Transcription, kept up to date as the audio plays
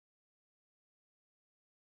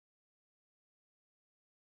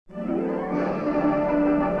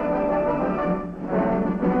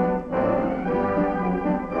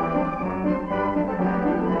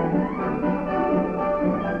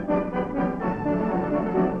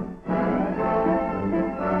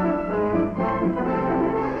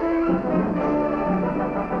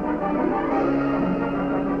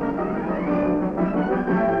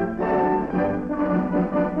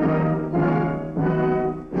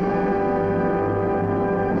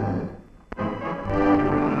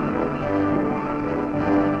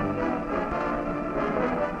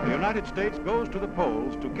United States goes to the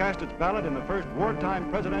polls to cast its ballot in the first wartime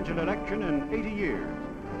presidential election in 80 years.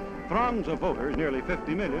 Throngs of voters, nearly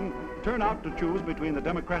 50 million, turn out to choose between the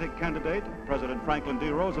Democratic candidate, President Franklin D.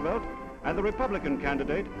 Roosevelt, and the Republican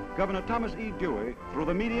candidate, Governor Thomas E. Dewey, through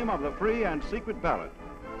the medium of the free and secret ballot.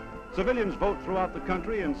 Civilians vote throughout the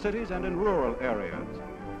country in cities and in rural areas.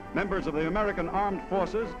 Members of the American Armed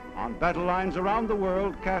Forces on battle lines around the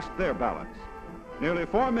world cast their ballots. Nearly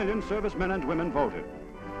 4 million servicemen and women voted.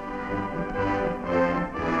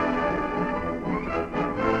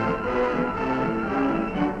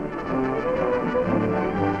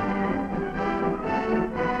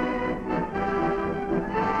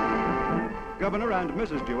 Governor and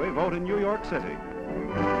Mrs. Dewey vote in New York City.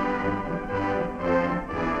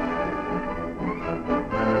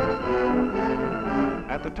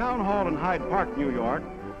 At the town hall in Hyde Park, New York,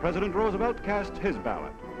 President Roosevelt cast his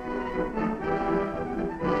ballot.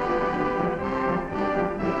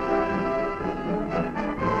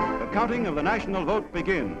 The counting of the national vote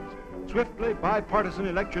begins. Swiftly, bipartisan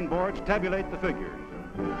election boards tabulate the figures.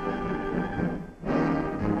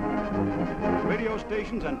 Radio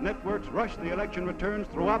stations and networks rush the election returns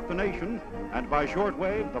throughout the nation, and by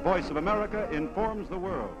shortwave, the Voice of America informs the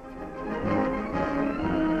world.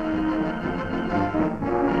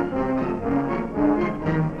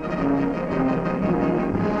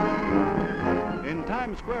 In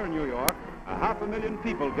Times Square, New York, 500,000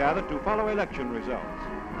 people gathered to follow election results.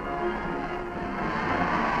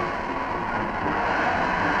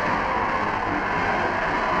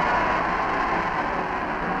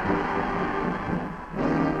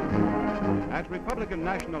 At Republican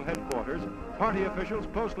National Headquarters, party officials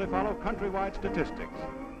closely follow countrywide statistics.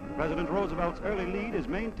 President Roosevelt's early lead is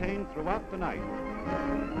maintained throughout the night.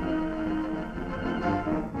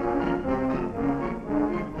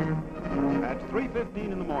 At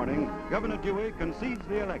 3:15 in the morning, Governor Dewey concedes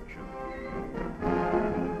the election.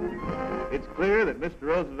 It's clear that Mr.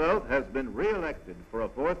 Roosevelt has been re-elected for a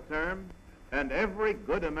fourth term, and every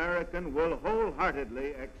good American will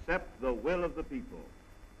wholeheartedly accept the will of the people.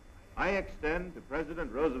 I extend to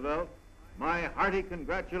President Roosevelt my hearty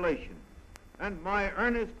congratulations and my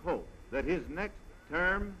earnest hope that his next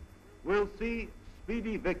term will see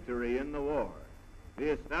speedy victory in the war,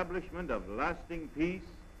 the establishment of lasting peace,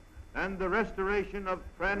 and the restoration of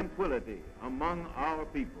tranquility among our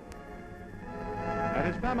people. At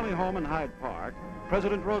his family home in Hyde Park,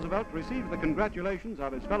 President Roosevelt received the congratulations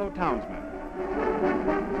of his fellow townsmen.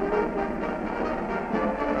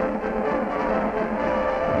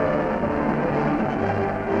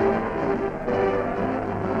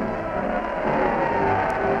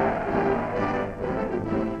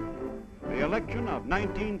 The election of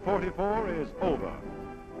 1944 is over.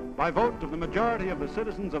 By vote of the majority of the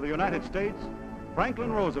citizens of the United States,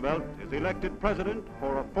 Franklin Roosevelt is elected president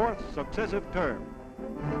for a fourth successive term.